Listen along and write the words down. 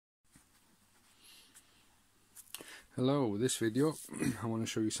Hello, this video I want to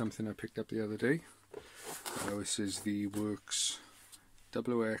show you something I picked up the other day. This is the Worx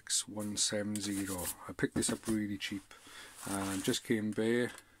WX170. I picked this up really cheap. Just came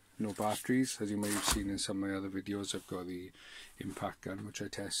bare, no batteries. As you may have seen in some of my other videos, I've got the impact gun which I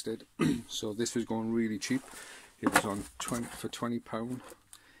tested. So this was going really cheap. It was on for £20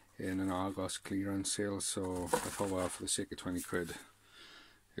 in an Argos clearance sale, so I thought, well, for the sake of 20 quid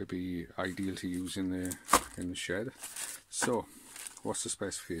it'd be ideal to use in the shed. So what's the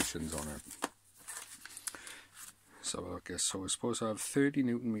specifications on it? So I guess so we're supposed to have 30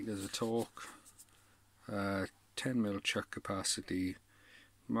 Newton meters of torque, 10mm chuck capacity,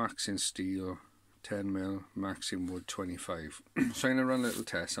 max in steel 10mm, max in wood 25. So I'm going to run a little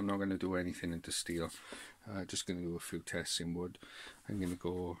test. I'm not going to do anything into steel, just going to do a few tests in wood. I'm going to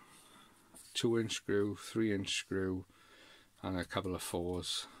go 2-inch screw, 3-inch screw and a couple of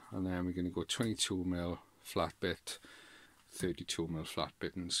 4s, and then we're going to go 22mm flat bit, 32mm flat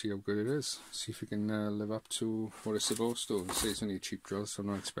bit, and see how good it is. See if we can live up to what it's supposed to. It says it's only a cheap drill, so I'm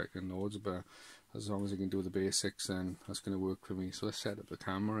not expecting loads, but as long as I can do the basics, then that's going to work for me. So let's set up the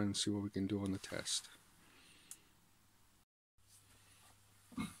camera and see what we can do on the test.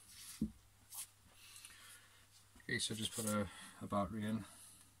 Okay, so just put a battery in,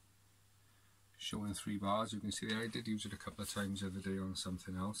 showing 3 bars. You can see there I did use it a couple of times the other day on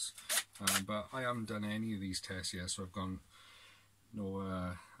something else, but I haven't done any of these tests yet, so I've got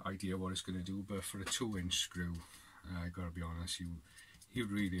no idea what it's going to do. But for a 2-inch screw, I gotta be honest,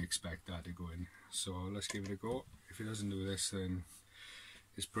 you'd really expect that to go in. So let's give it a go. If it doesn't do this, then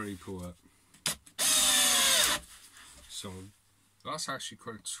it's pretty poor. So that's actually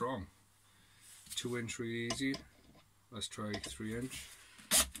quite strong. 2-inch really easy. Let's try 3-inch.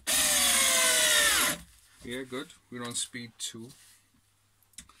 Yeah, good. We're on speed 2.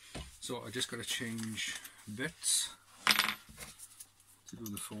 So I just got to change bits to do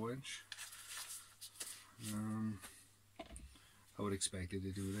the 4-inch. I would expect it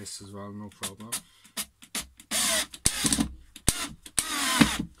to do this as well, no problem.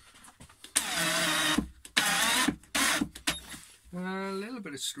 A little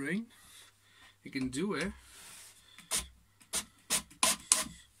bit of strain. You can do it.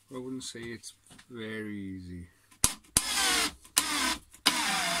 I wouldn't say it's very easy.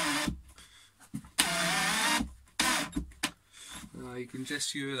 You can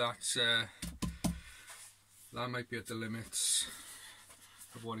just hear that that might be at the limits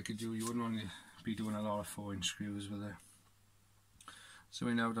of what it could do. You wouldn't want to be doing a lot of 4-inch screws with it. So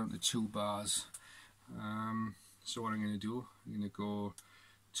we're now down to 2 bars. So what I'm going to do, I'm going to go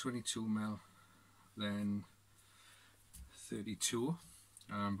 22mm, then 32.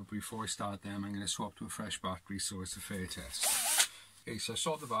 But before I start them, I'm going to swap to a fresh battery, so it's a fair test. Okay, so I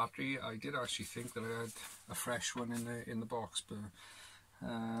saw the battery. I did actually think that I had a fresh one in the box, but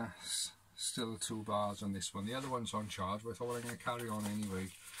still 2 bars on this one. The other one's on charge, but I thought, well, I'm going to carry on anyway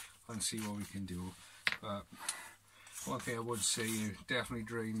and see what we can do. But one thing I would say, you definitely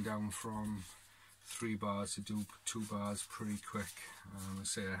drain down from 3 bars to do 2 bars pretty quick. I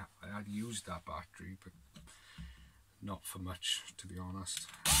say I had used that battery, but not for much, to be honest.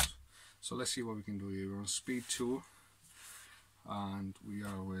 So let's see what we can do here. We're on speed 2 and we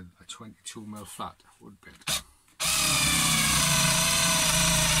are with a 22mm flat wood bit.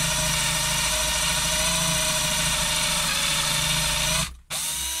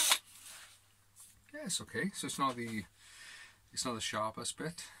 Yeah, it's okay. So it's not the sharpest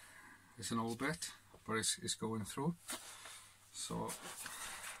bit. It's an old bit, but it's going through. So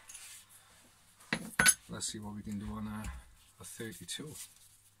let's see what we can do on a 32.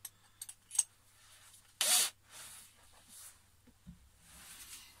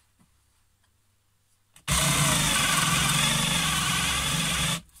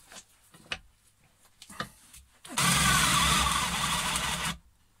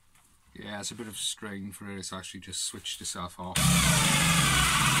 Yeah, it's a bit of strain for it. It's actually just switched itself off.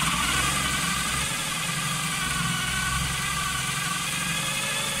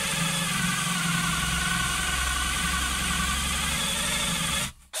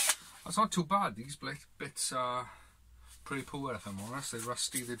 It's not too bad. These bits are pretty poor, if I'm honest. They're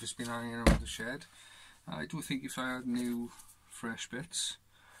rusty, they've just been hanging around the shed. I do think if I had new fresh bits,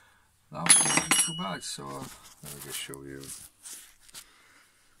 that wouldn't be too bad. So let me just show you.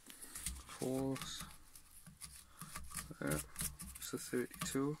 4s. There, that's the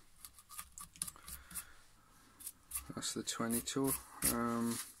 32. That's the 22.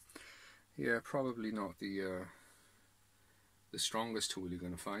 Yeah, probably not the strongest tool you're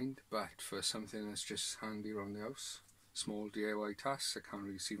going to find, but for something that's just handy around the house, small DIY tasks, I can't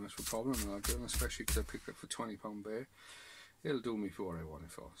really see much of a problem with that doing, especially because I picked it up for £20 bare. It'll do me for what I want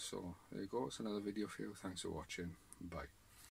it for. So there you go, it's another video for you. Thanks for watching. Bye.